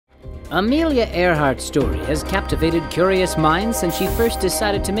Amelia Earhart's story has captivated curious minds since she first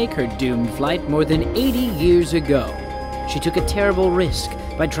decided to make her doomed flight more than 80 years ago. She took a terrible risk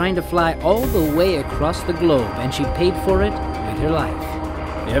by trying to fly all the way across the globe, and she paid for it with her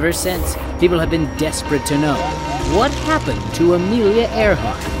life. Ever since, people have been desperate to know what happened to Amelia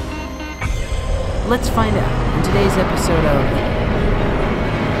Earhart. Let's find out in today's episode of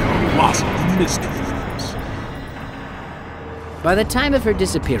Colossal Mysteries. By the time of her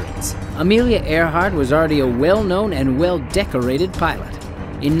disappearance, Amelia Earhart was already a well-known and well-decorated pilot.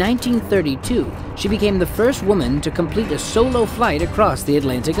 In 1932, she became the first woman to complete a solo flight across the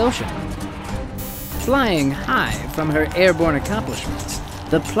Atlantic Ocean. Flying high from her airborne accomplishments,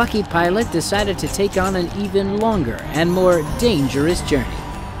 the plucky pilot decided to take on an even longer and more dangerous journey,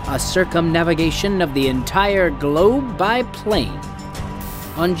 a circumnavigation of the entire globe by plane.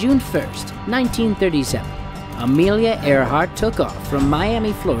 On June 1st, 1937, Amelia Earhart took off from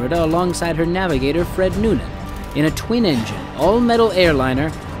Miami, Florida alongside her navigator Fred Noonan in a twin-engine, all-metal airliner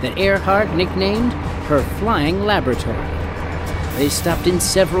that Earhart nicknamed her Flying Laboratory. They stopped in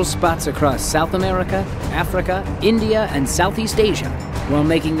several spots across South America, Africa, India, and Southeast Asia while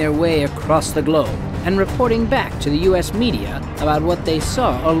making their way across the globe and reporting back to the U.S. media about what they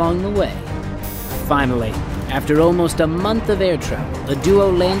saw along the way. Finally, after almost a month of air travel, the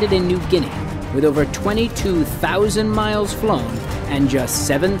duo landed in New Guinea with over 22,000 miles flown and just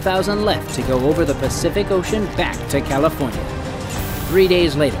 7,000 left to go over the Pacific Ocean back to California. 3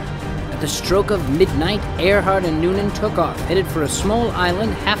 days later, at the stroke of midnight, Earhart and Noonan took off, headed for a small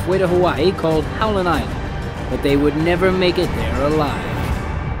island halfway to Hawaii called Howland Island, but they would never make it there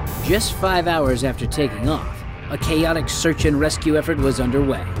alive. Just 5 hours after taking off, a chaotic search and rescue effort was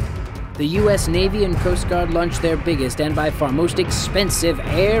underway. The U.S. Navy and Coast Guard launched their biggest and by far most expensive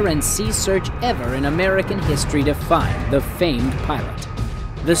air and sea search ever in American history to find the famed pilot.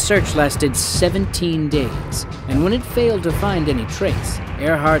 The search lasted 17 days, and when it failed to find any trace,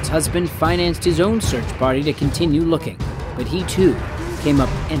 Earhart's husband financed his own search party to continue looking, but he too came up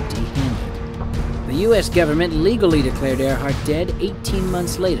empty-handed. The U.S. government legally declared Earhart dead 18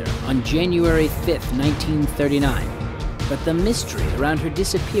 months later, on January 5th, 1939. But the mystery around her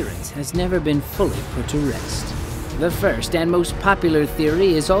disappearance has never been fully put to rest. The first and most popular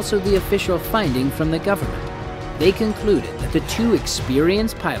theory is also the official finding from the government. They concluded that the two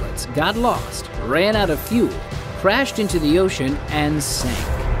experienced pilots got lost, ran out of fuel, crashed into the ocean, and sank.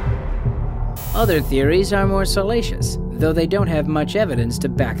 Other theories are more salacious, though they don't have much evidence to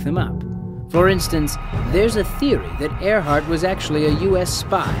back them up. For instance, there's a theory that Earhart was actually a U.S.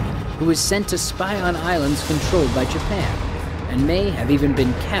 spy who was sent to spy on islands controlled by Japan, and may have even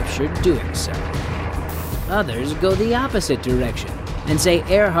been captured doing so. Others go the opposite direction and say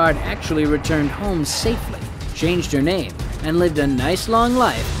Earhart actually returned home safely, changed her name, and lived a nice long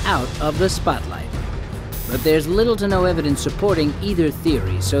life out of the spotlight. But there's little to no evidence supporting either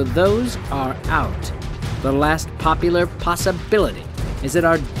theory, so those are out. The last popular possibility is that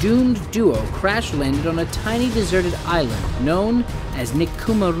our doomed duo crash-landed on a tiny deserted island known as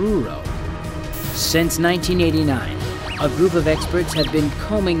Nikumaroro. Since 1989, a group of experts have been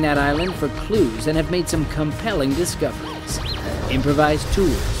combing that island for clues and have made some compelling discoveries. Improvised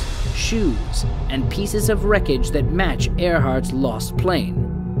tools, shoes, and pieces of wreckage that match Earhart's lost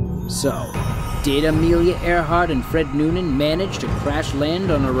plane. So, did Amelia Earhart and Fred Noonan manage to crash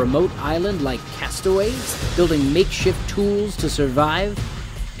land on a remote island like castaways, building makeshift tools to survive?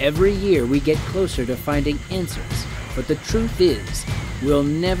 Every year we get closer to finding answers, but the truth is, we'll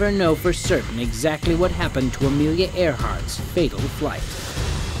never know for certain exactly what happened to Amelia Earhart's fatal flight.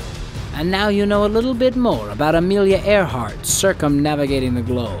 And now you know a little bit more about Amelia Earhart circumnavigating the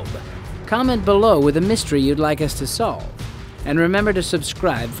globe. Comment below with a mystery you'd like us to solve. And remember to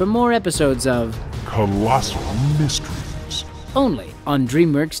subscribe for more episodes of Colossal Mysteries. only on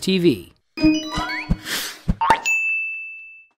DreamWorks TV.